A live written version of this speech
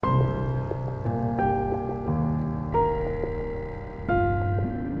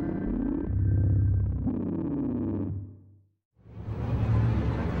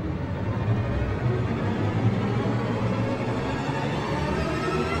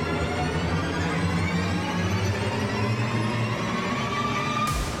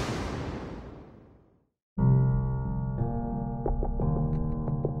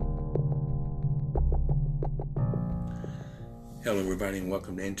Hello, everybody, and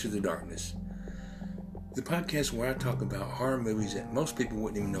welcome to Into the Darkness, the podcast where I talk about horror movies that most people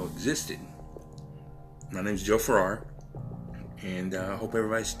wouldn't even know existed. My name is Joe Farrar, and I hope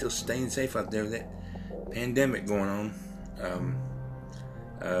everybody's still staying safe out there with that pandemic going on.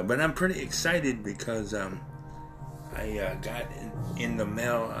 But I'm pretty excited because I got in the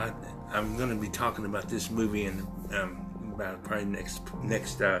mail. I'm going to be talking about this movie in about probably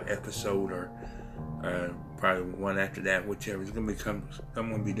next episode or probably one after that, whichever. It's going to become. I'm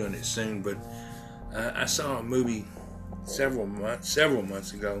going to be doing it soon. But I saw a movie several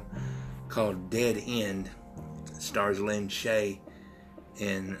months ago called Dead End. It stars Lynn Shay,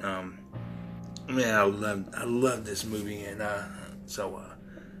 and man, I love this movie, and so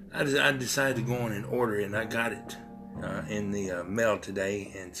I decided to go on and order it, and I got it in the mail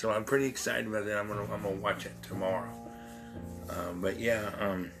today, and so I'm pretty excited about that. I'm gonna watch it tomorrow. But yeah,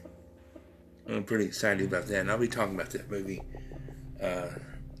 I'm pretty excited about that, and I'll be talking about that movie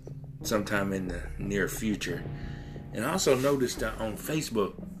sometime in the near future. And I also noticed on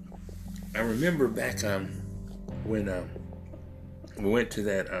Facebook, I remember back when we went to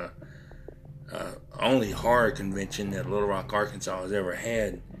that only horror convention that Little Rock, Arkansas has ever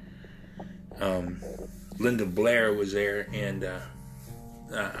had. Linda Blair was there, and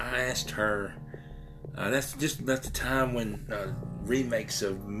I asked her. That's just about the time when remakes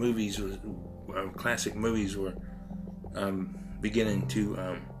of movies, classic movies, were beginning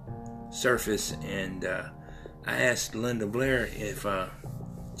to surface, and I asked Linda Blair if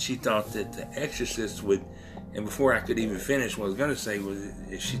she thought that The Exorcist would. And before I could even finish, what I was going to say was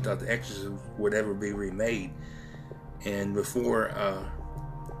if she thought The Exorcist would ever be remade. And before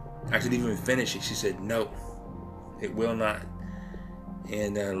I could even finish it, she said, no, it will not.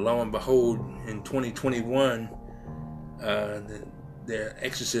 And lo and behold, in 2021, The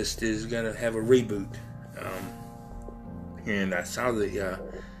Exorcist is going to have a reboot. And I saw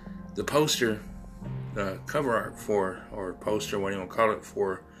the poster, cover art or poster, what do you want to call it,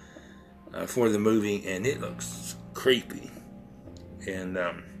 for the movie, and it looks creepy. And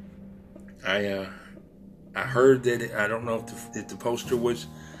I heard that I don't know if the poster was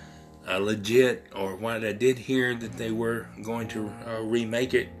legit or what. I did hear that they were going to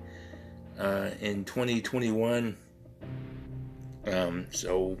remake it in 2021.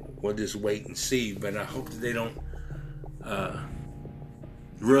 So we'll just wait and see. But I hope that they don't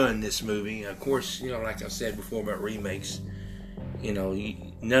ruin this movie. Of course, like I said before about remakes,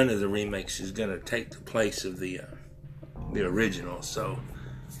 none of the remakes is going to take the place of the original. So,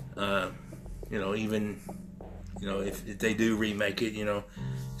 even if they do remake it,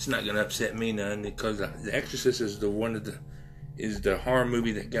 it's not going to upset me none, because The Exorcist is the horror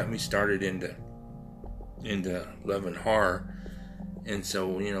movie that got me started into loving horror. And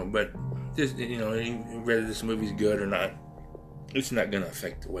so, but this, whether this movie's good or not, it's not going to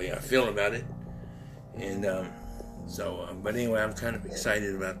affect the way I feel about it. And but anyway, I'm kind of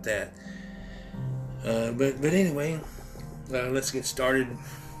excited about that. But anyway, let's get started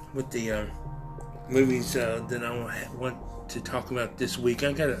with the movies that I want to talk about this week.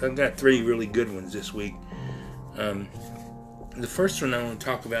 I've got three really good ones this week. The first one I want to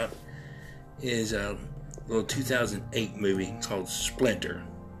talk about is a little 2008 movie called Splinter.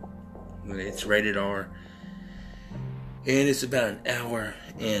 It's rated R, and it's about an hour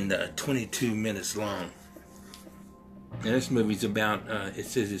and 22 minutes long. And this movie's about, it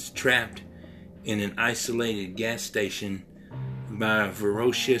says it's trapped in an isolated gas station by a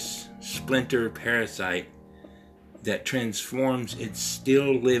ferocious splinter parasite that transforms its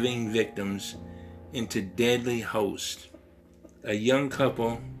still living victims into deadly hosts. A young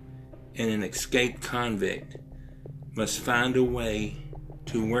couple and an escaped convict must find a way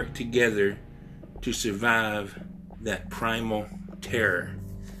to work together to survive that primal terror.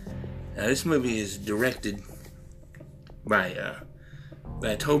 Now, this movie is directed by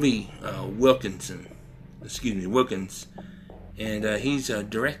Toby Wilkins, and he's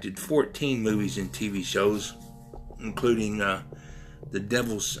directed 14 movies and TV shows, including The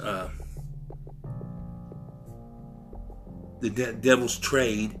Devil's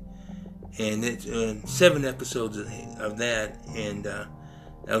Trade, and it's 7 episodes of that, and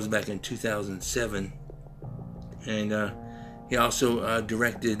that was back in 2007. And he also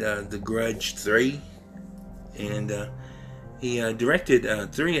directed The Grudge 3, and he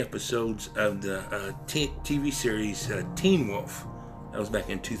directed 3 episodes of the TV series Teen Wolf. That was back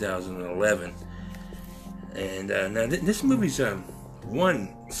in 2011. And now this movie's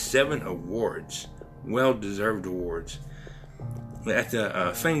won 7 awards, well-deserved awards. At the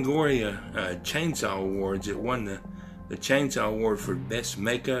Fangoria Chainsaw Awards, it won the Chainsaw Award for Best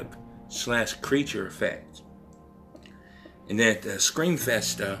Makeup / Creature Effects. And then at the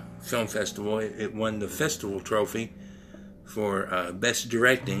Screamfest Film Festival, it won the festival trophy for Best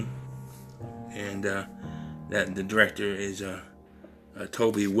Directing. And that the director is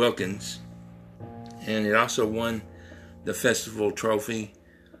Toby Wilkins. And it also won the festival trophy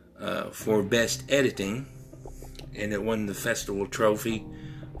for Best Editing. And it won the festival trophy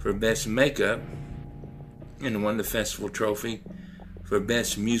for Best Makeup. And it won the festival trophy for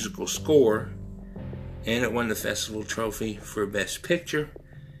Best Musical Score. And it won the festival trophy for Best Picture.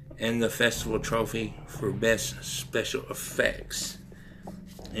 And the festival trophy for Best Special Effects.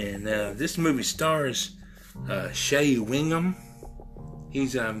 And this movie stars Shea Wingham.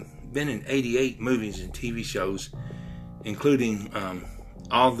 He's been in 88 movies and TV shows, including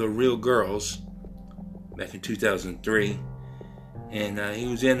All the Real Girls back in 2003. And he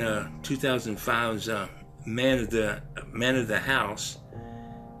was in 2005's Man of the House.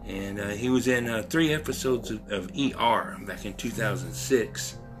 And he was in 3 episodes of ER back in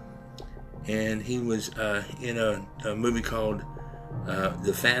 2006. And he was in a movie called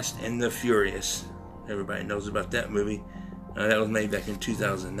The Fast and the Furious. Everybody knows about that movie. That was made back in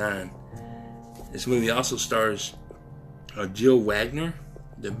 2009. This movie also stars Jill Wagner,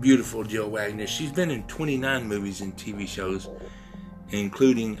 the beautiful Jill Wagner. She's been in 29 movies and TV shows,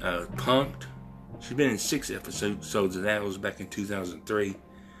 including Punk'd. She's been in 6 episodes of that. It was back in 2003.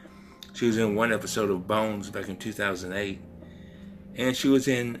 She was in 1 episode of Bones back in 2008. And she was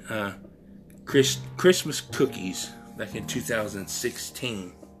in Christmas Cookies back in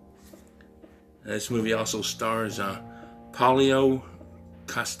 2016. This movie also stars Paolo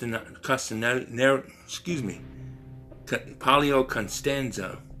Constanzo.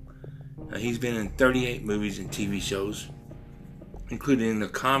 He's been in 38 movies and TV shows, including the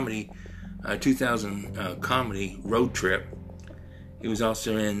comedy 2000 comedy Road Trip. He was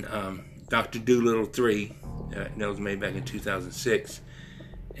also in Dr. Dolittle 3, that was made back in 2006.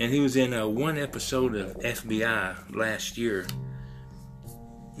 And he was in 1 episode of FBI last year.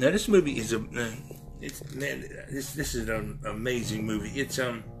 Now this movie is this is an amazing movie. It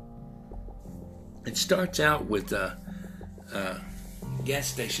starts out with a gas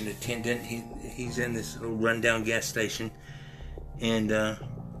station attendant. He's in this little rundown gas station, and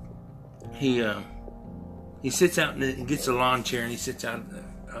he sits out and gets a lawn chair, and he sits out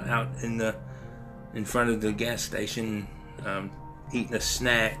in front of the gas station, eating a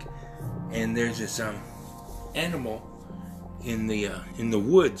snack, and there's this animal in the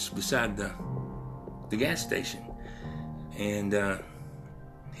woods beside the gas station, and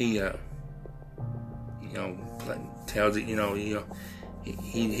he tells it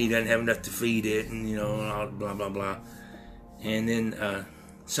he doesn't have enough to feed it, and blah blah blah, and then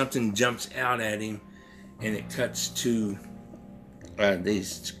something jumps out at him, and it cuts to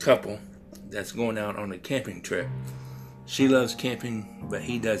this couple that's going out on a camping trip. She loves camping, but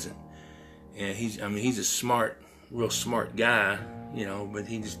he doesn't, and he's a real smart guy, but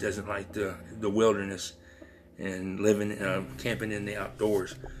he just doesn't like the wilderness and living camping in the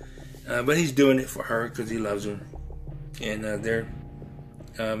outdoors. But he's doing it for her because he loves her, and they're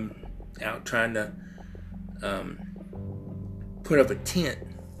out trying to put up a tent,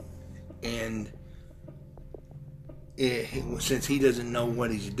 and since he doesn't know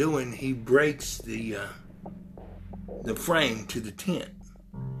what he's doing, he breaks the frame to the tent,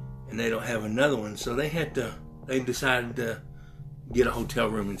 and they don't have another one, so they decided to get a hotel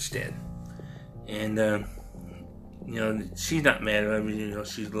room instead. And she's not mad at him.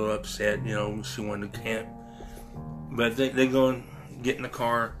 She's a little upset. She wanted to camp, but they go and get in the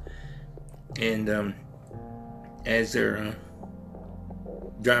car, and as they're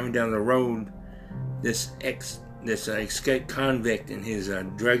driving down the road, this escaped convict and his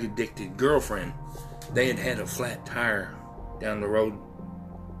drug addicted girlfriend, they had a flat tire down the road,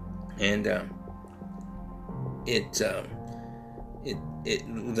 and they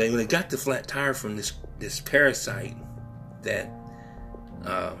got the flat tire from this parasite that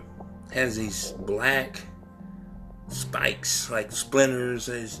has these black spikes like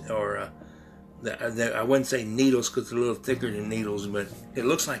splinters, or I wouldn't say needles because it's a little thicker than needles, but it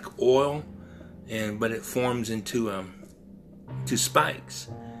looks like oil, but it forms into spikes.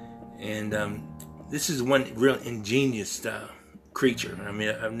 And this is one real ingenious creature.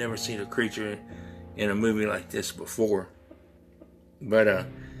 I've never seen a creature in a movie like this before. But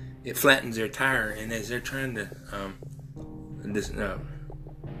it flattens their tire, and as they're trying to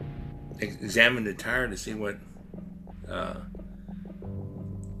examine the tire to see what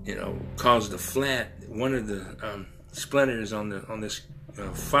caused the flat, one of the splinters on this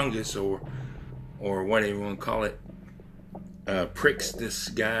fungus or whatever you want to call it pricks this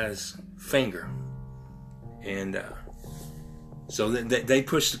guy's finger, and So they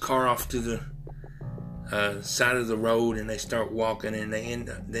push the car off to the side of the road, and they start walking, and they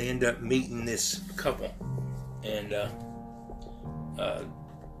end up meeting this couple, and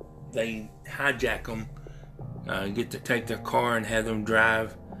they hijack them, get to take their car and have them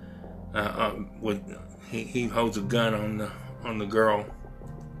drive. He holds a gun on the girl,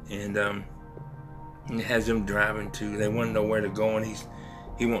 and he has them driving to. They want to know where to go, and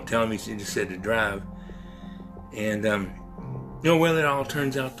he won't tell them. He just said to drive, and well, it all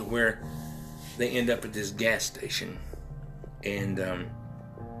turns out to where they end up at this gas station, and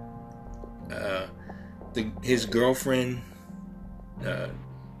his girlfriend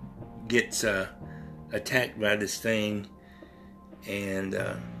gets attacked by this thing, and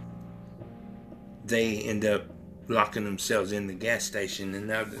they end up locking themselves in the gas station. And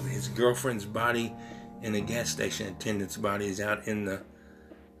now his girlfriend's body and the gas station attendant's body is out in the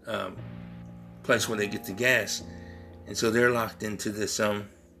place where they get the gas, and so they're locked into this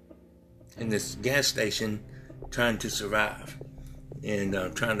in this gas station, trying to survive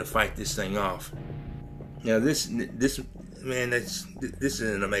and trying to fight this thing off. Now this man, this is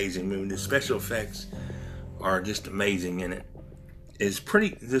an amazing movie. The special effects are just amazing in it. It's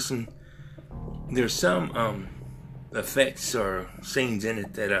pretty. There's some effects or scenes in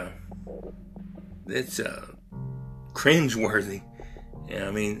it that it's cringe-worthy. Yeah,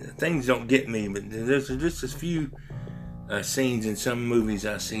 I mean, things don't get me, but there's just a few scenes in some movies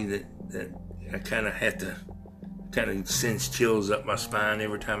I see that I kind of have to sends chills up my spine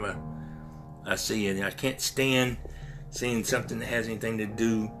every time I see it. I can't stand seeing something that has anything to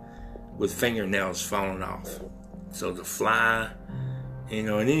do with fingernails falling off. So The Fly, and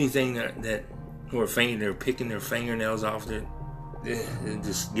anything that where they're picking their fingernails off, it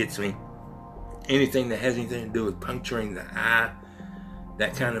just gets me. Anything that has anything to do with puncturing the eye,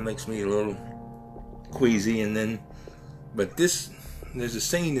 that kind of makes me a little queasy. But there's a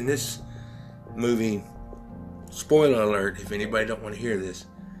scene in this movie, spoiler alert if anybody don't want to hear this,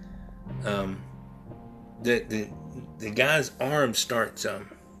 the guy's arm starts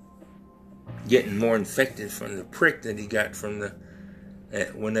getting more infected from the prick that he got from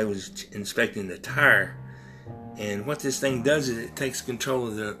when they was inspecting the tire. And what this thing does is it takes control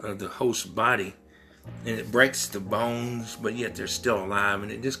of the host's body, and it breaks the bones, but yet they're still alive,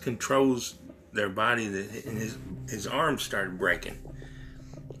 and it just controls their body. And his arms started breaking,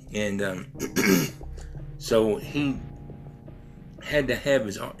 and so he had to have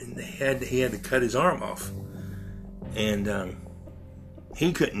he had to cut his arm off, and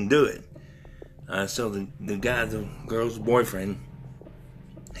he couldn't do it. So the guy, the girl's boyfriend,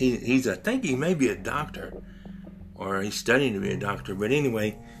 he's I think he may be a doctor, or he's studying to be a doctor. But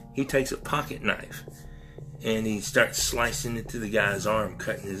anyway, he takes a pocket knife and he starts slicing into the guy's arm,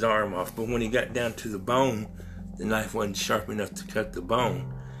 cutting his arm off. But when he got down to the bone, the knife wasn't sharp enough to cut the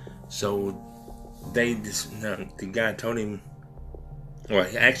bone. So the guy told him, well,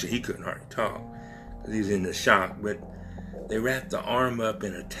 actually he couldn't hardly talk because he was in the shock. But they wrapped the arm up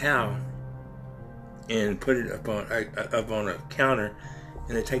in a towel and put it up on a counter,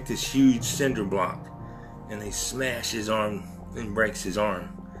 and they take this huge cinder block and they smash his arm and breaks his arm.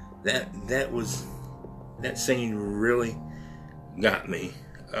 That scene really got me.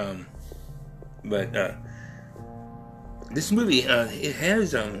 But this movie, it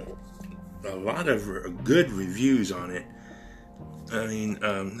has a lot of good reviews on it. I mean,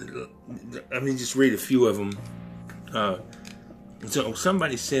 let me just read a few of them. So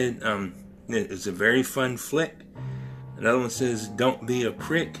somebody said it's a very fun flick. Another one says, don't be a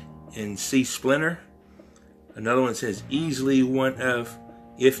prick and see Splinter. Another one says, easily one of,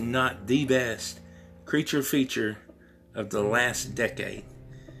 if not the best, creature feature of the last decade.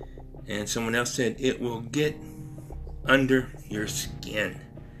 And someone else said, it will get under your skin.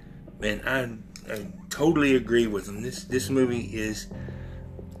 Man, I totally agree with them. This movie is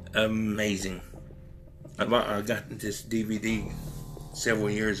amazing. I got this DVD several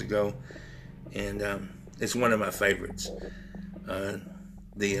years ago, and it's one of my favorites.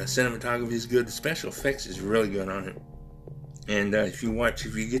 The cinematography is good. The special effects is really good on it. And if you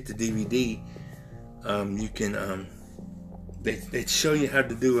get the DVD, you can. They show you how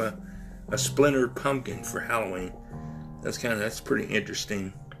to do a Splinter pumpkin for Halloween. That's pretty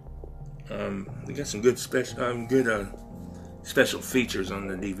interesting. They got some good special features on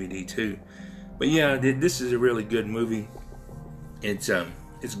the DVD too. But yeah, this is a really good movie. It's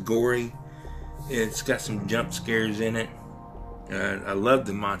gory. It's got some jump scares in it. I love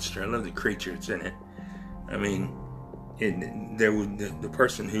the monster. I love the creature that's in it. I mean, the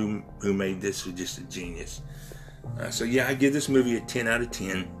person who made this was just a genius. So yeah, I give this movie a 10 out of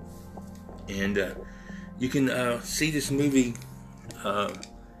 10. And you can see this movie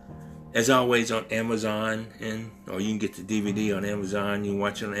as always, on Amazon, or you can get the DVD on Amazon. You can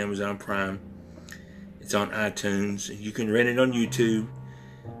watch it on Amazon Prime. It's on iTunes. You can rent it on YouTube.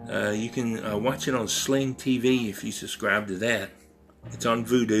 You can watch it on Sling TV if you subscribe to that. It's on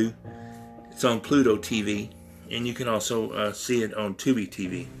Vudu. It's on Pluto TV. And you can also see it on Tubi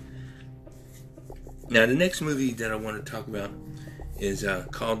TV. Now, the next movie that I want to talk about is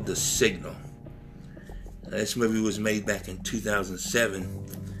called The Signal. This movie was made back in 2007.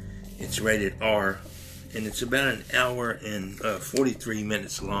 It's rated R, and it's about an hour and 43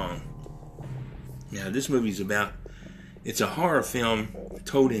 minutes long. Now, this movie is it's a horror film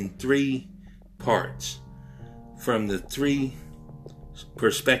told in three parts from three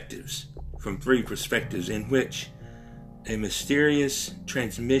perspectives, in which a mysterious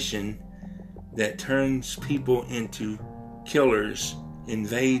transmission that turns people into killers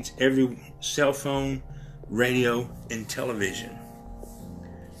invades every cell phone, radio, and television.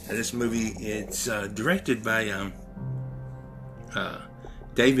 Now, this movie, it's directed by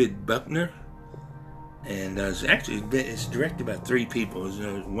David Buckner, and it's directed by three people.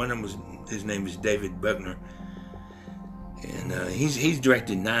 One of them his name is David Buckner, and he's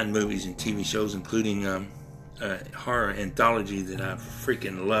directed 9 movies and TV shows, including a horror anthology that I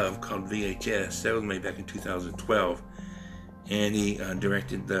freaking love called VHS. That was made back in 2012, and he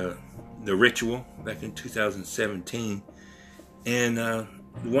directed the Ritual back in 2017, and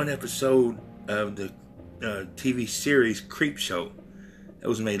one episode of the TV series Creepshow that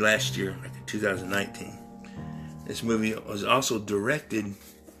was made last year, back in 2019. This movie was also directed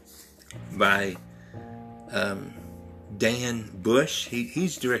by Dan Bush.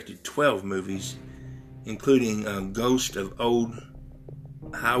 He's directed 12 movies, including Ghost of Old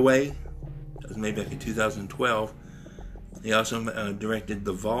Highway. That was made back in 2012. He also directed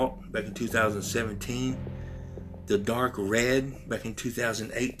The Vault back in 2017. The Dark Red back in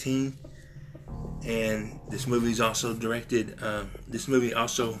 2018. And this movie is also directed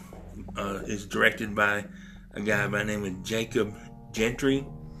is directed by a guy by the name of Jacob Gentry.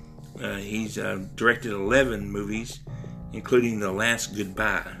 He's directed 11 movies, including The Last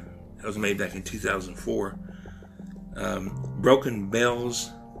Goodbye. That was made back in 2004. Broken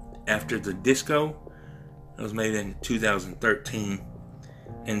Bells After the Disco. That was made in 2013.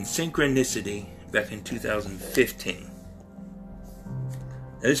 And Synchronicity back in 2015.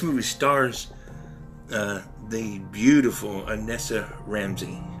 Now, this movie stars the beautiful Anessa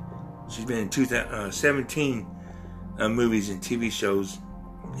Ramsey. She's been in 17 movies and TV shows,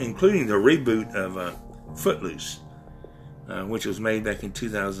 including the reboot of Footloose, which was made back in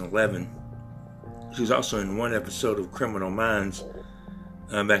 2011. She was also in one episode of Criminal Minds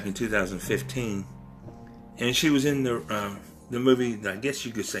back in 2015. And she was in the movie, I guess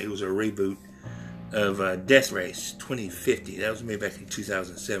you could say it was a reboot of Death Race 2050. That was made back in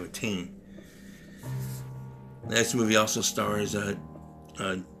 2017. This movie also stars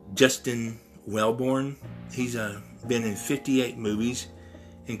Justin Wellborn. He's been in 58 movies,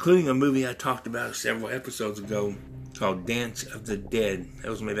 including a movie I talked about several episodes ago called Dance of the Dead. That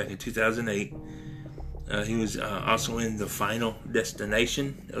was made back in 2008. He was also in The Final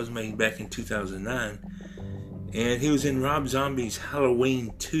Destination. That was made back in 2009. And he was in Rob Zombie's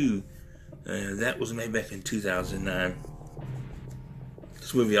Halloween 2. That was made back in 2009.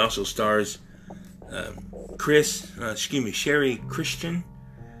 This movie also stars Sherry Christian.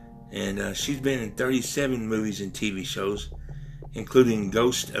 And she's been in 37 movies and TV shows, including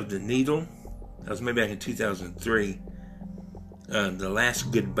Ghost of the Needle. That was made back in 2003. The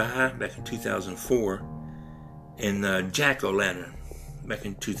Last Goodbye back in 2004. And Jack-O-Lantern back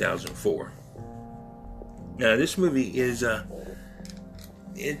in 2004. Now, this movie is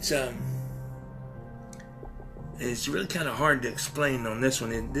it's really kind of hard to explain on this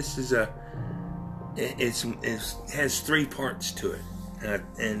one. It has 3 parts to it,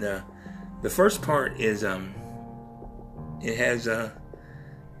 and the first part is it has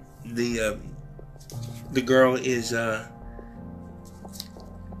the girl is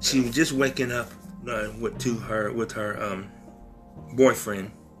she was just waking up with her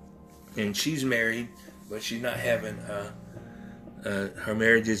boyfriend, and she's married, but she's not having her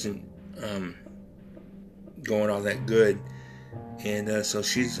marriage isn't going all that good, and so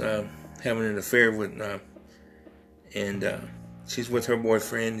she's having an affair with and she's with her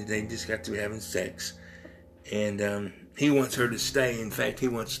boyfriend. They just got to having sex, and he wants her to stay. In fact, he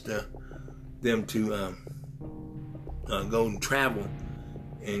wants them to go and travel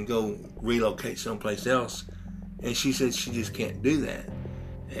and go relocate someplace else, and she says she just can't do that.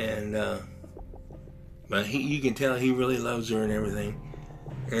 And but you can tell he really loves her and everything.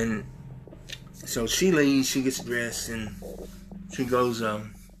 And so she leaves, she gets dressed, and she goes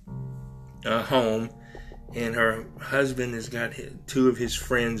home, and her husband has got two of his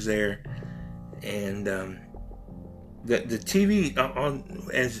friends there, and the TV,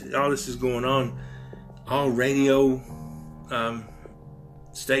 as all this is going on, all radio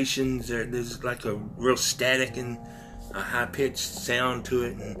stations, there's like a real static and a high-pitched sound to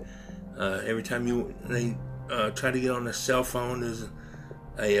it, and every time they try to get on the cell phone, there's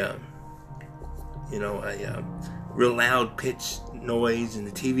a real loud pitched noise, and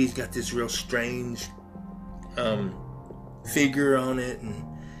the TV's got this real strange figure on it,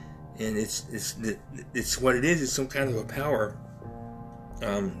 and it's what it is. It's some kind of a power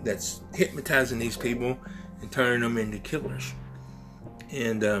that's hypnotizing these people and turning them into killers.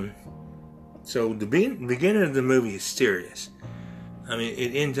 And so the beginning of the movie is serious. I mean,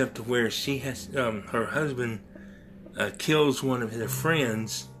 it ends up to where she has her husband kills one of their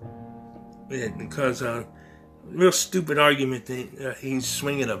friends because real stupid argument that he's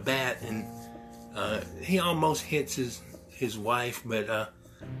swinging a bat, and he almost hits his wife, but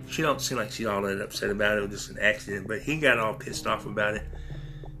she don't seem like she's all that upset about it. It was just an accident, but he got all pissed off about it,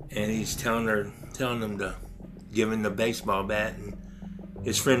 and he's telling them to give him the baseball bat, and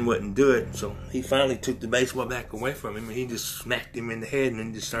his friend wouldn't do it, so he finally took the baseball bat away from him, and he just smacked him in the head, and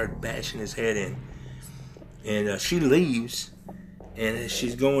then just started bashing his head in. And she leaves, and as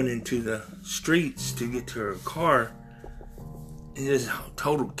she's going into the streets to get to her car, there's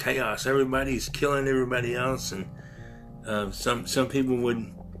total chaos. Everybody's killing everybody else, and some people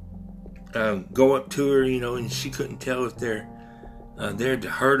would go up to her, and she couldn't tell if they're there to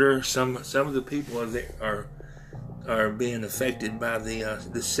hurt her. Some of the people are being affected by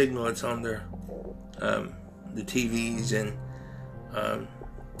the signal that's on their the TVs and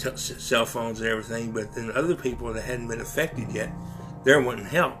cell phones and everything, but then other people that hadn't been affected yet, they're wanting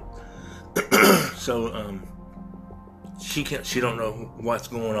help. So she don't know what's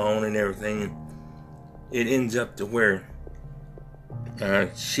going on and everything, and it ends up to where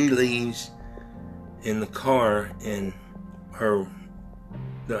she leaves in the car, and her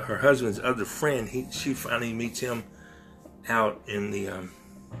husband's other friend, she finally meets him out in the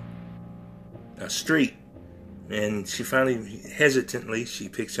street, and she finally hesitantly she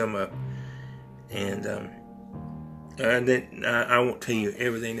picks him up, and then I won't tell you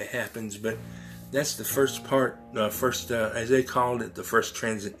everything that happens, but that's the first part, as they called it, the first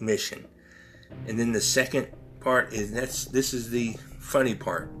transmission. And then the second part this is the funny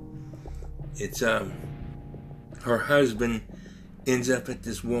part. It's her husband ends up at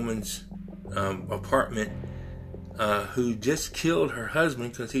this woman's apartment who just killed her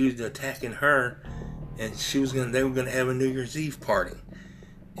husband because he was attacking her, and they were gonna have a New Year's Eve party.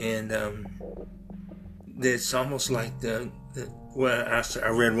 And it's almost like I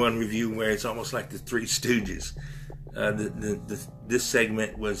read one review where it's almost like the Three Stooges. This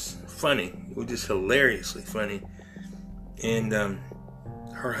segment was funny. It was just hilariously funny. And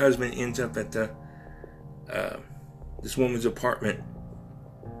her husband ends up at this woman's apartment,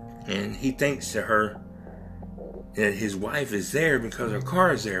 and he thinks to her that his wife is there because her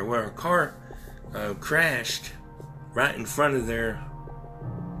car is there. Well, her car crashed right in front of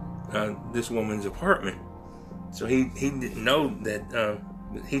this woman's apartment. So he didn't know that.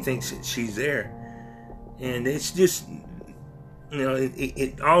 He thinks that she's there, and it's just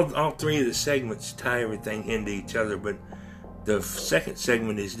all three of the segments tie everything into each other. But the second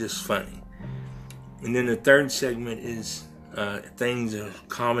segment is just funny, and then the third segment is things are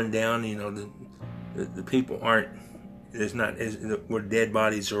calming down. The people aren't. There's not where dead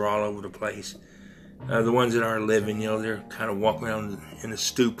bodies are all over the place. The ones that are living, they're kind of walking around in a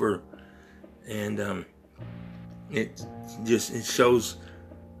stupor, and it shows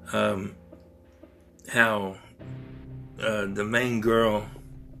how the main girl,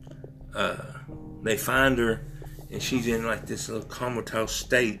 they find her, and she's in like this little comatose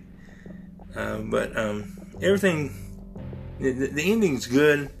state. But everything, the ending's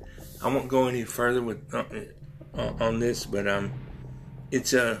good. I won't go any further with on this, but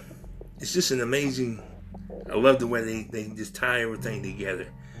it's just an amazing. I love the way they just tie everything together.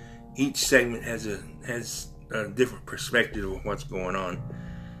 Each segment has a different perspective of what's going on.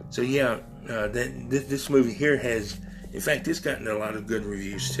 So yeah, this movie here has, in fact, it's gotten a lot of good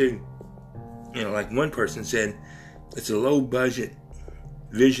reviews too. Like one person said, it's a low-budget,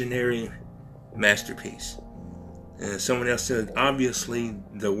 visionary masterpiece. Someone else said, obviously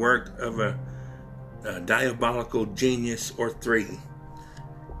the work of a diabolical genius or three.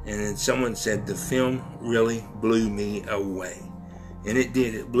 And then someone said, the film really blew me away. And it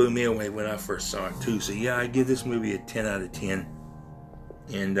did. It blew me away when I first saw it too. So yeah, I give this movie a 10 out of 10.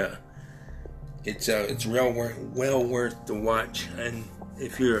 And It's well worth the watch. And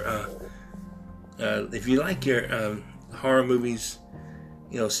if you like your horror movies,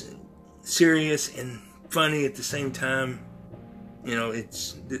 serious and funny at the same time,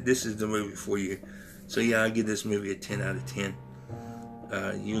 this is the movie for you. So yeah, I give this movie a 10 out of 10.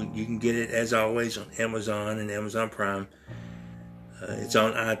 You can get it as always on Amazon and Amazon Prime. It's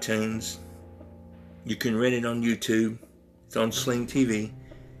on iTunes. You can rent it on YouTube. It's on Sling TV,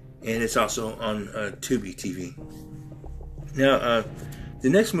 and it's also on Tubi TV. Now, the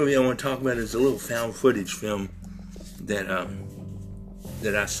next movie I want to talk about is a little found footage film that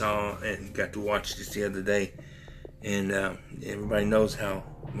I saw and got to watch just the other day. And everybody knows how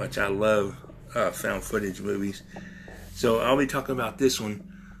much I love found footage movies. So I'll be talking about this one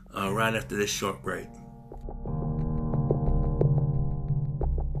right after this short break.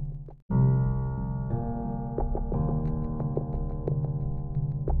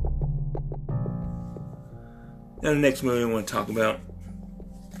 Now the next movie I want to talk about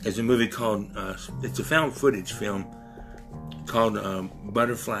is a movie called, it's a found footage film called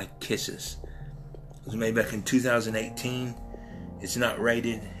Butterfly Kisses. It was made back in 2018. It's not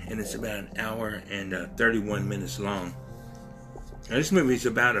rated, and it's about an hour and 31 minutes long. Now, this movie is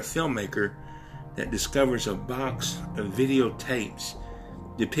about a filmmaker that discovers a box of videotapes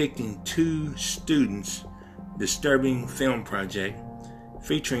depicting two students' disturbing film project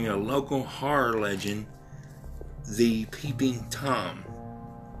featuring a local horror legend, the Peeping Tom.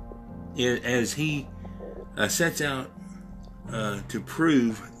 As he sets out to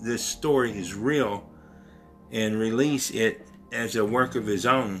prove this story is real and release it as a work of his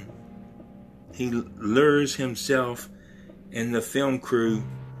own, he lures himself and the film crew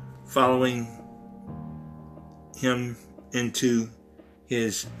following him into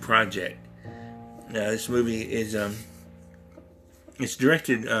his project. Now, this movie is it's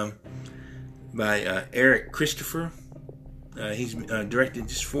directed by Eric Christopher. He's directed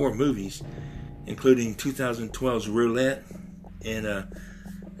just 4 movies, including 2012's Roulette and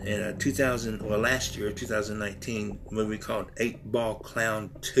last year, 2019, a movie called 8-Ball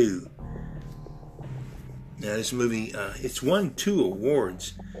Clown 2. Now, this movie, it's won 2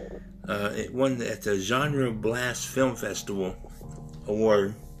 awards. It won at the Genre Blast Film Festival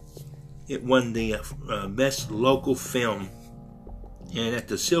award. It won the Best Local Film. And at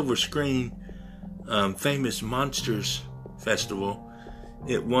the Silver Screen Famous Monsters Festival,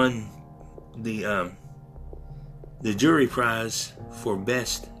 it won the jury prize for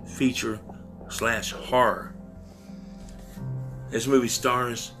Best Feature / Horror. This movie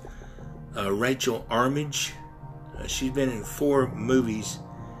stars Rachel Armitage. She's been in 4 movies,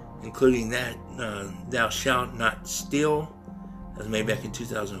 including that Thou Shalt Not Steal, that was made back in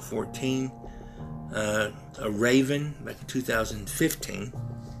 2014. A Raven, back in 2015.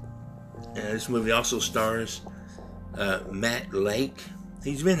 This movie also stars Matt Lake.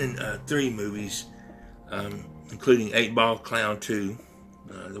 He's been in 3 movies, including 8-Ball Clown 2,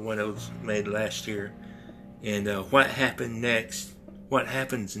 the one that was made last year, and What Happens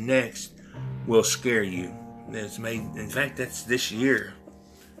Next Will Scare You. It's made, in fact, that's this year.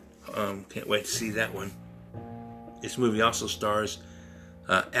 Can't wait to see that one. This movie also stars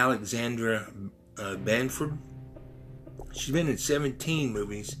Alexandra Banford. She's been in 17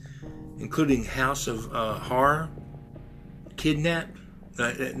 movies, including House of Horror, Kidnapped.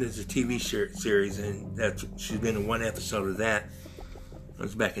 There's a TV series, and she's been in 1 episode of that. It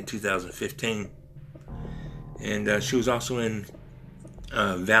was back in 2015. And she was also in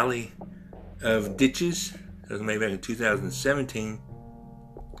Valley of Ditches. That was made back in 2017.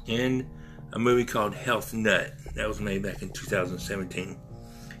 And a movie called Health Nut. That was made back in 2017.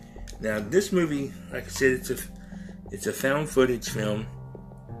 Now, this movie, like I said, it's a found footage film.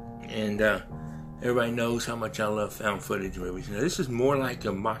 And everybody knows how much I love found footage movies. Now, this is more like a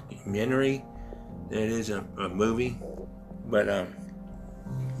mockumentary than it is a movie. But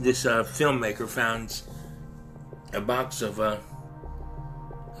this filmmaker finds a box of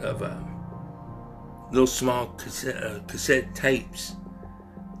little small cassette tapes,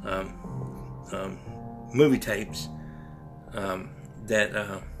 movie tapes,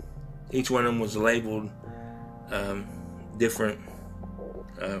 that each one of them was labeled different.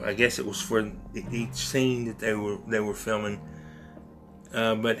 I guess it was for each scene that they were filming.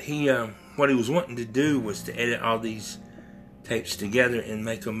 But what he was wanting to do was to edit all these tapes together and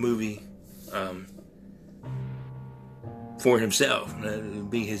make a movie for himself. It would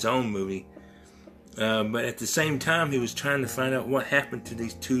be his own movie. But at the same time, he was trying to find out what happened to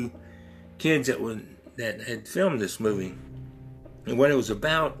these 2 kids that had filmed this movie. And what it was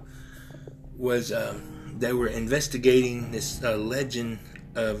about was they were investigating this legend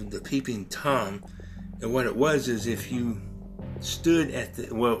of the Peeping Tom. And what it was is if you stood at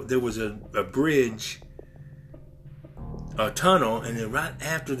there was a bridge, a tunnel, and then right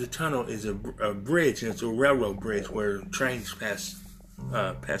after the tunnel is a bridge, and it's a railroad bridge where trains pass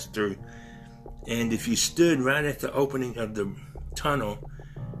through. And if you stood right at the opening of the tunnel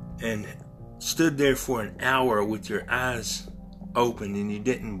and stood there for an hour with your eyes open and you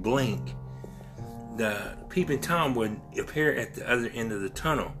didn't blink, the Peeping Tom would appear at the other end of the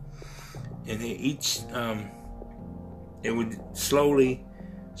tunnel, and it would slowly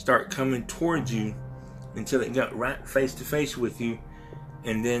start coming towards you until it got right face to face with you,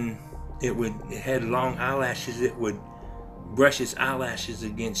 and then it had long eyelashes. It would brush its eyelashes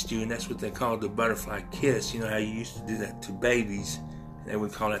against you, and that's what they call the butterfly kiss. You know how you used to do that to babies? They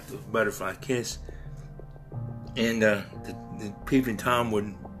would call that the butterfly kiss. And the Peeping Tom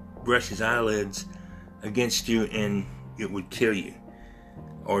would brush his eyelids against you, and it would kill you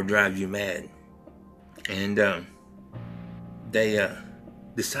or drive you mad. And they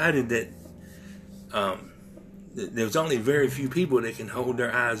decided that there's only very few people that can hold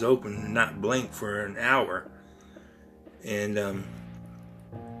their eyes open and not blink for an hour. And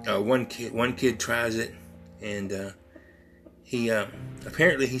one kid tries it, and he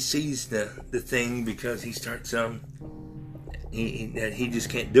apparently he sees the thing, because he starts he just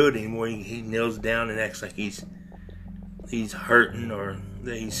can't do it anymore. He kneels down and acts like he's hurting, or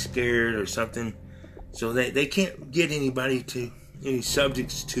that he's scared or something. So they can't get any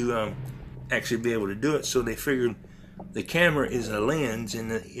subjects to actually be able to do it. So they figured the camera is a lens, and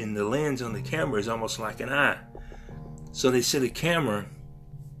the lens on the camera is almost like an eye. So they set a camera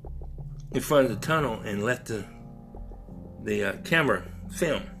in front of the tunnel and let the camera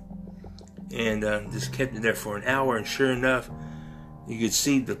film, and just kept it there for an hour. And sure enough, you could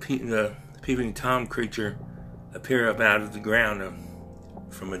see the Peeping Tom creature appear up out of the ground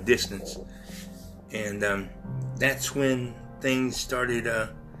from a distance. And that's when things started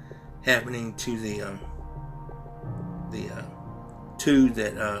happening to the two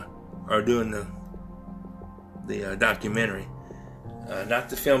that are doing the documentary. Not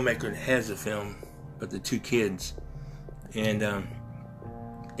the filmmaker that has the film, but the two kids. And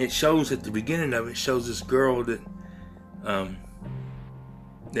it shows at the beginning of it, shows this girl that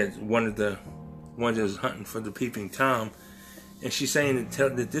that's one of the ones that was hunting for the Peeping Tom, and she's saying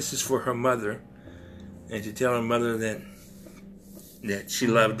that this is for her mother, and to tell her mother that she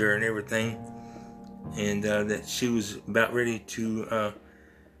loved her and everything, and that she was about ready to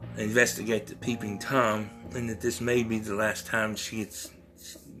investigate the Peeping Tom, and that this may be the last time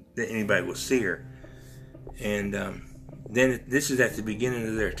that anybody will see her. And then this is at the beginning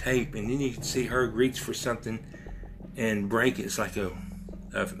of their tape, and then you can see her reach for something and break it. It's like a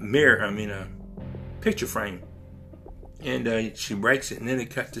mirror, a picture frame. And she breaks it, and then it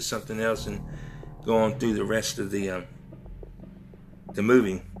cut to something else and go on through the rest of the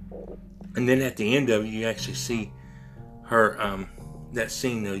movie. And then at the end of it, you actually see her, that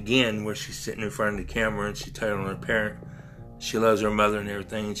scene again where she's sitting in front of the camera and she's telling her parent she loves her mother and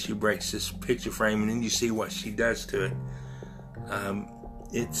everything, and she breaks this picture frame, and then you see what she does to it.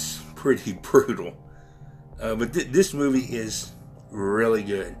 It's pretty brutal. But this movie is really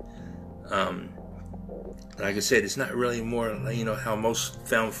good. Like I said, it's not really more, how most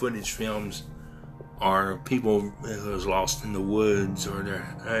found footage films are people who's lost in the woods, or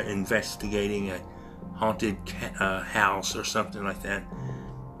they're investigating a haunted house or something like that.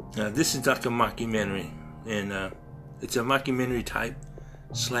 This is like a mockumentary, and it's a mockumentary type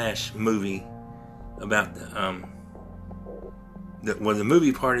 / movie about the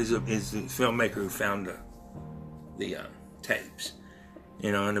movie part is the filmmaker who found the tapes,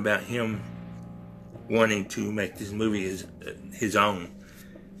 and about him wanting to make this movie his own.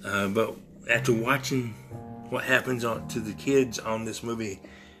 But after watching what happens to the kids on this movie,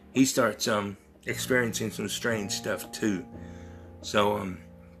 he starts experiencing some strange stuff too. So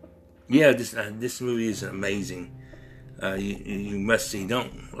this movie is amazing. You must see.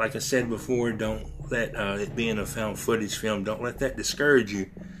 Don't, like I said before, don't let it being a found footage film, don't let that discourage you,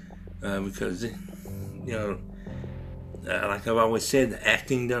 because like I've always said, the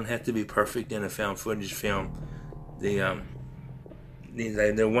acting doesn't have to be perfect in a found footage film. They want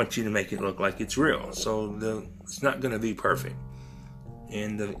you to make it look like it's real, so it's not going to be perfect,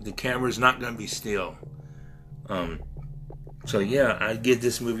 and the camera's not going to be still. So yeah, I give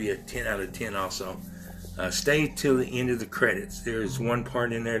this movie a 10 out of 10 also. Stay till the end of the credits. There's one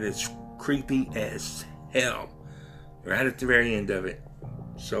part in there that's creepy as hell, right at the very end of it.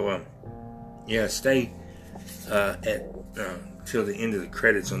 So stay till the end of the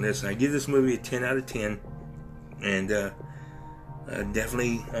credits on this. And I give this movie a 10 out of 10. And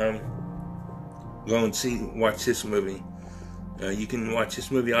definitely go and watch this movie. You can watch this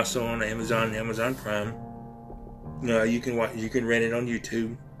movie also on Amazon Prime. You can rent it on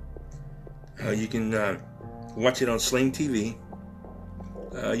YouTube. You can watch it on Sling TV.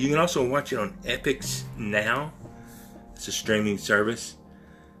 You can also watch it on Epix Now. It's a streaming service.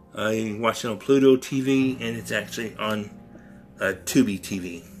 You can watch it on Pluto TV, and it's actually on Tubi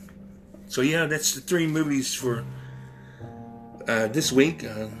TV. So yeah, that's the 3 movies for this week.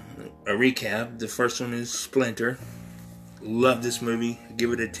 A recap. The first one is Splinter. Love this movie.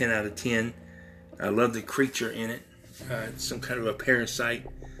 Give it a 10 out of 10. I love the creature in it. It's some kind of a parasite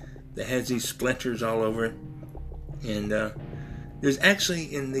that has these splinters all over it. And there's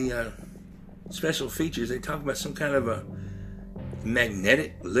actually in the special features, they talk about some kind of a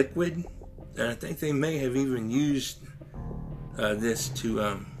magnetic liquid. And I think they may have even used this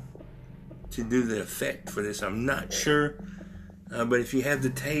to do the effect for this. I'm not sure. But if you have the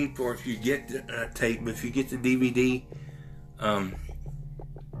tape, or if you get the tape, but if you get the DVD,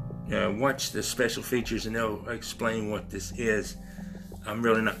 watch the special features and they'll explain what this is. I'm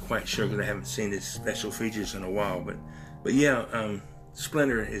really not quite sure because I haven't seen the special features in a while. But yeah,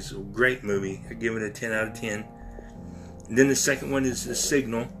 Splinter is a great movie. I give it a 10 out of 10. And then the second one is The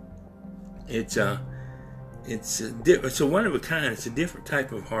Signal. It's a one of a kind. It's a different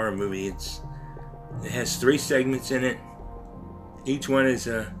type of horror movie. It has 3 segments in it. Each one has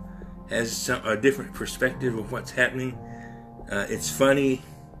a different perspective of what's happening. It's funny,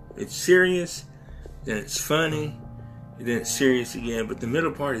 it's serious, then it's funny, and then it's serious again. But the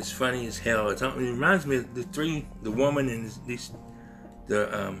middle part is funny as hell. It reminds me of the woman and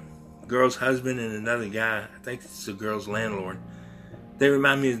the girl's husband and another guy. I think it's the girl's landlord. They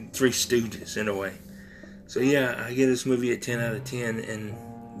remind me of the 3 Stooges in a way. So yeah, I give this movie a 10 out of 10, and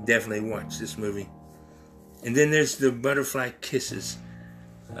definitely watch this movie. And then there's the Butterfly Kisses.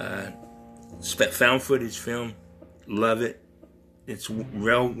 Found footage film. Love it. It's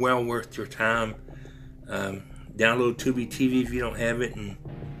well worth your time. Download Tubi TV if you don't have it, and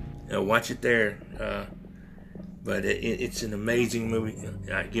watch it there. But it's an amazing movie.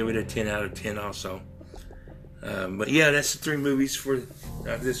 I give it a 10 out of 10 also. But yeah, that's the 3 movies for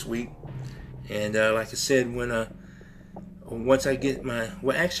this week. And like I said, once I get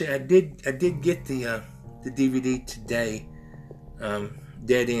I did get the DVD today,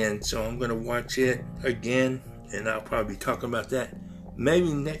 Dead End. So I'm going to watch it again, and I'll probably be talking about that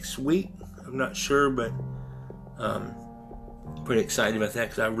maybe next week. I'm not sure, but pretty excited about that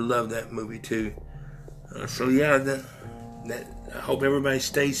because I love that movie too. So yeah, I hope everybody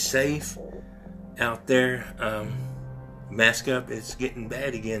stays safe out there. Mask up. It's getting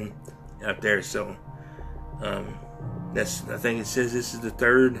bad again out there. So I think it says this is the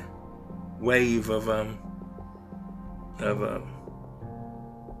 3rd wave of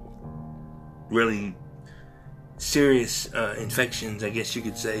really serious infections, I guess you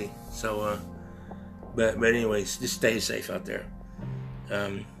could say. So, but anyways, just stay safe out there.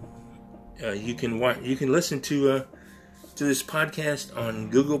 You can listen to this podcast on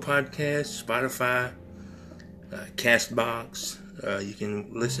Google Podcasts, Spotify, Castbox. You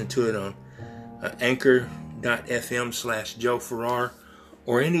can listen to it on Anchor.fm/Joe Farrar,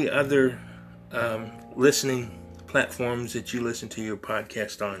 or any other listening platforms that you listen to your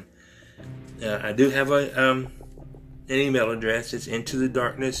podcast on. I do have an email address. It's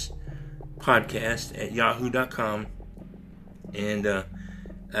intothedarknesspodcast@yahoo.com. And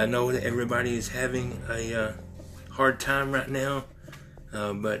I know that everybody is having a hard time right now,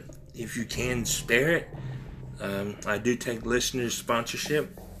 but if you can spare it, I do take listeners'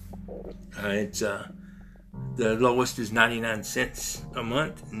 sponsorship. It's the lowest is 99 cents a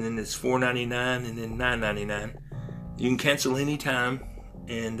month, and then it's $4.99, and then $9.99. You can cancel anytime,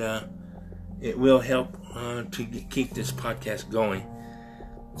 and it will help to keep this podcast going.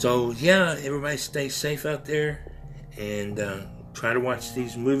 So yeah, everybody stay safe out there, and try to watch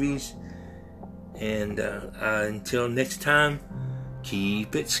these movies. And until next time,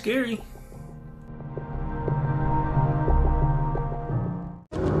 keep it scary.